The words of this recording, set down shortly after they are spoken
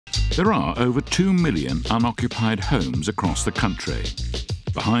There are over 2 million unoccupied homes across the country.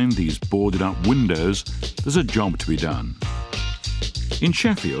 Behind these boarded-up windows, there's a job to be done. In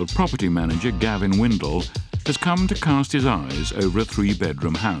Sheffield, property manager Gavin has come to cast his eyes over a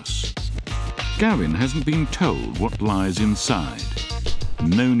 3-bedroom house. Gavin hasn't been told what lies inside.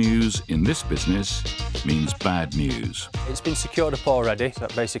 No news in this business means bad news. It's been secured up already, so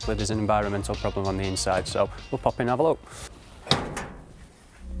basically there's an environmental problem on the inside, so we'll pop in and have a look.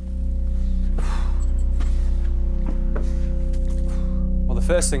 Well, the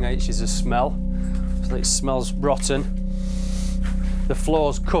first thing I itch is the smell. So it smells rotten. The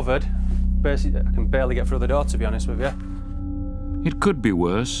floor's covered. Basically, I can barely get through the door, to be honest with you. It could be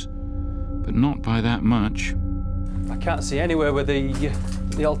worse, but not by that much. I can't see anywhere where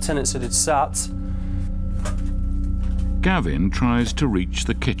the old tenants had sat. Gavin tries to reach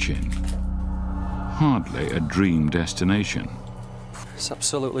the kitchen. Hardly a dream destination. It's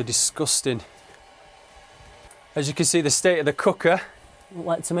absolutely disgusting. As you can see, the state of the cooker. I'd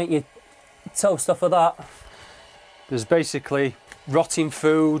like to make you toast off of that. There's basically rotting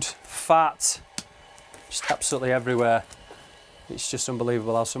food, fat, just absolutely everywhere. It's just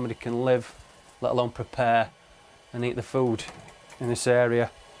unbelievable how somebody can live, let alone prepare and eat the food in this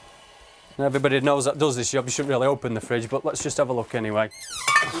area. And everybody knows that does this job, you shouldn't really open the fridge, but let's just have a look anyway.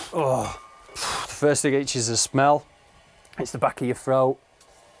 Oh, the first thing is the smell. It's the back of your throat.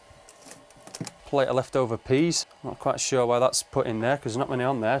 Plate of leftover peas. Not quite sure why that's put in there, because there's not many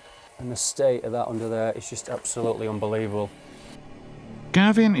on there. And the state of that under there is just absolutely unbelievable.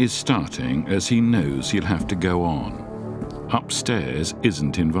 Gavin is starting as he knows he'll have to go on. Upstairs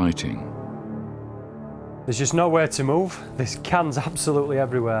isn't inviting. There's just nowhere to move. There's cans absolutely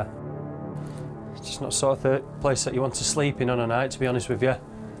everywhere. It's just not sort of the place that you want to sleep in on a night, to be honest with you.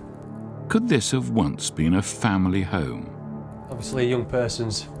 Could this have once been a family home? Obviously a young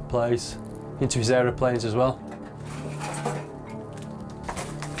person's place. Into his aeroplanes as well.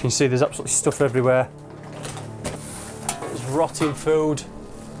 You can see there's absolutely stuff everywhere. There's rotting food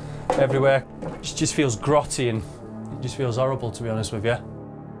everywhere. It just feels grotty and it just feels horrible, to be honest with you.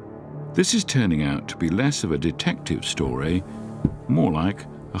 This is turning out to be less of a detective story, more like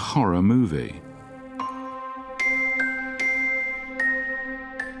a horror movie.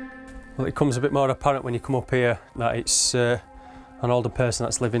 Well, it comes a bit more apparent when you come up here that it's an older person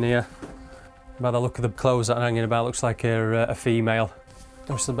that's living here. By the look of the clothes that are hanging about, looks like a female.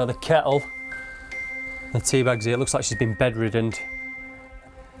 Obviously by the kettle, the tea bags here, it looks like she's been bedridden.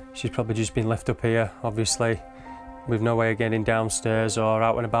 She's probably just been left up here, obviously, with no way of getting downstairs or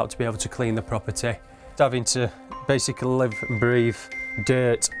out and about to be able to clean the property. Having to basically live and breathe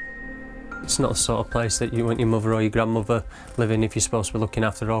dirt. It's not the sort of place that you want your mother or your grandmother living if you're supposed to be looking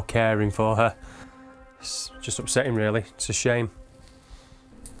after her or caring for her. It's just upsetting, really. It's a shame.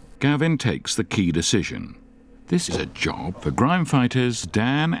 Gavin takes the key decision. This is a job for Grimefighters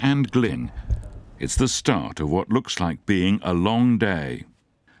Dan and Glyn. It's the start of what looks like being a long day.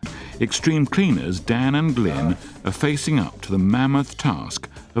 Extreme cleaners Dan and Glyn are facing up to the mammoth task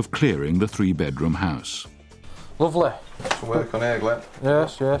of clearing the 3-bedroom house. Lovely. Some work on here, Glenn.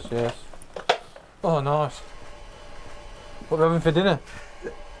 Yes, yes, yes. Oh, nice. What are we having for dinner?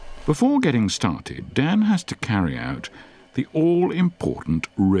 Before getting started, Dan has to carry out the all-important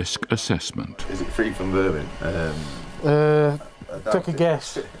risk assessment. Is it free from vermin? Take a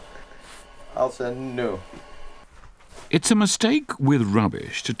guess. I'll say no. It's a mistake with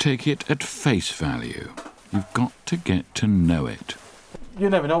rubbish to take it at face value. You've got to get to know it. You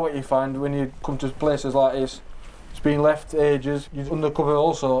never know what you find when you come to places like this. It's been left ages, you uncover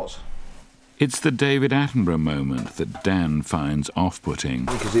all sorts. It's the David Attenborough moment that Dan finds off-putting.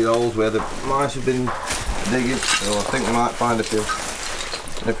 You can see the holes where the mice have been digging, so I think we might find a few.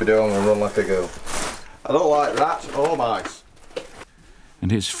 And if we do, I'm going to run like a girl. I don't like rats or mice. And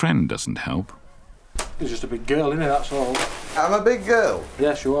his friend doesn't help. You're just a big girl, innit, that's all. I'm a big girl.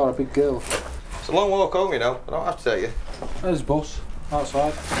 Yes, you are a big girl. It's a long walk home, you know. I don't have to take you. There's bus,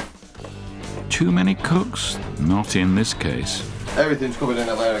 outside. Too many cooks? Not in this case. Everything's covered in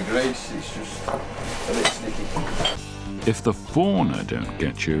a layer of grease, it's just a bit sticky. If the fauna don't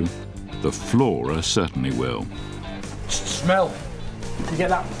get you, the flora certainly will. Smell. You get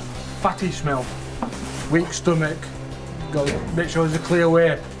that fatty smell. Weak stomach. Got to make sure there's a clear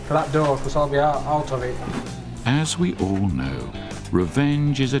way for that door, because I'll be out of it. As we all know,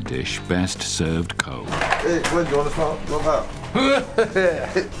 revenge is a dish best served cold. Hey, Glenn, do you want to smell? Do you want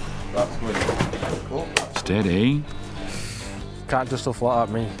that? That's good. Oh. Steady. Can't do stuff like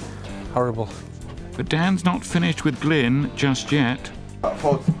that, me. Horrible. But Dan's not finished with Glyn just yet. That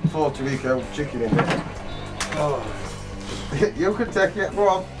 40-week-old chicken in there. Oh. You could take it, go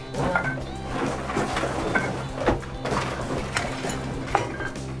on.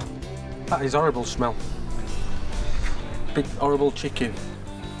 That is horrible smell. Big horrible chicken.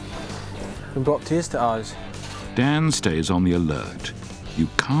 And got tears to eyes. Dan stays on the alert. You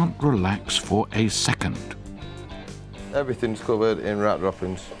can't relax for a second. Everything's covered in rat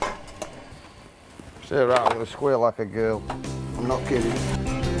droppings. See a rat, I'm going to squeal like a girl. I'm not kidding.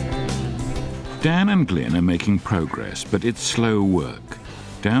 Dan and Glyn are making progress, but it's slow work.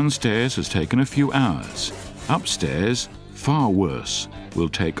 Downstairs has taken a few hours. Upstairs, far worse, will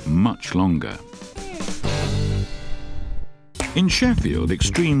take much longer. In Sheffield,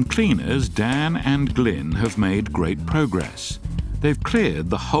 extreme cleaners Dan and Glyn have made great progress. They've cleared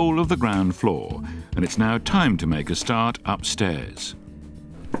the whole of the ground floor, and it's now time to make a start upstairs.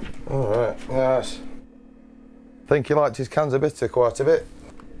 All right, yes. Think he liked his cans of bitter quite a bit.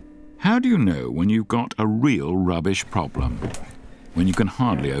 How do you know when you've got a real rubbish problem? When you can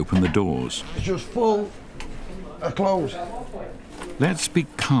hardly open the doors? It's just full of clothes. Let's be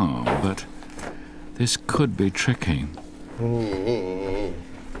calm, but this could be tricky. If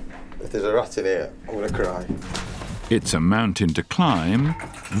there's a rat in here, I'm going to cry. It's a mountain to climb,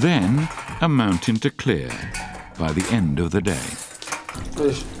 then a mountain to clear by the end of the day.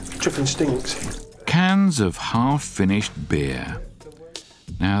 This chicken stinks. Cans of half-finished beer.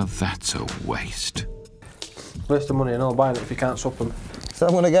 Now that's a waste. Waste of money and all buying it if you can't sup them. So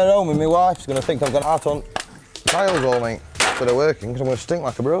I'm going to get home and my wife's going to think I've got out on tiles all night instead of working because I'm going to stink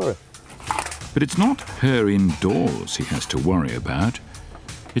like a brewery. But it's not her indoors he has to worry about.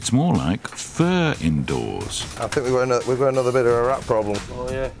 It's more like fur indoors. I think we've got another bit of a rat problem. Oh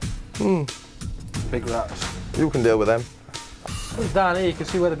yeah. Big rats. You can deal with them. It's down here, you can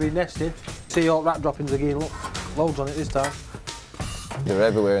see where they've been nested. See all rat droppings again, look. Loads on it this time. They're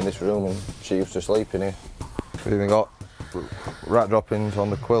everywhere in this room and she used to sleep in here. We've even got rat droppings on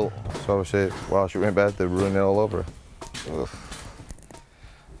the quilt. So obviously while she was in bed, they're running all over her. Ugh.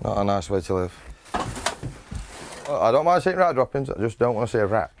 Not a nice way to live. Well, I don't mind seeing rat droppings, I just don't want to see a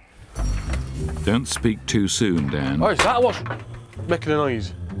rat. Don't speak too soon, Dan. Oh, is that what's making a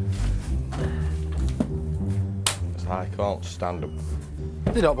noise? I can't stand them.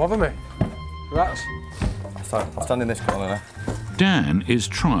 They don't bother me. Rats. I'll stand in this corner now. Dan is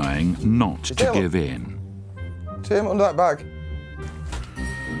trying not to give in. See him under that bag?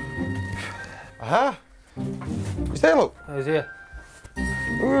 Aha! He's there, look. Oh, he's here.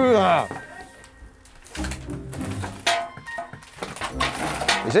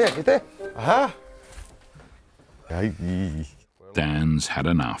 He's here, he's there. Aha! Dan's had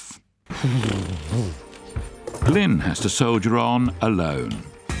enough. Glyn has to soldier on alone.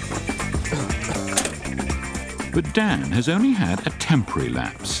 But Dan has only had a temporary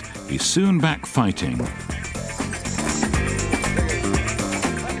lapse. He's soon back fighting.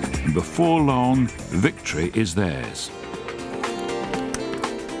 And before long, victory is theirs.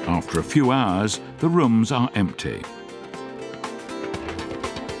 After a few hours, the rooms are empty.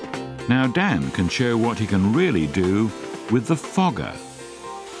 Now Dan can show what he can really do with the fogger.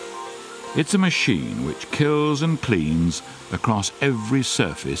 It's a machine which kills and cleans across every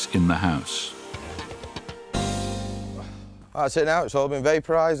surface in the house. That's it now, it's all been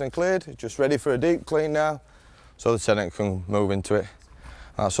vaporised and cleared. It's just ready for a deep clean now, so the tenant can move into it.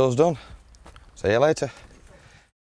 That's us done. See you later.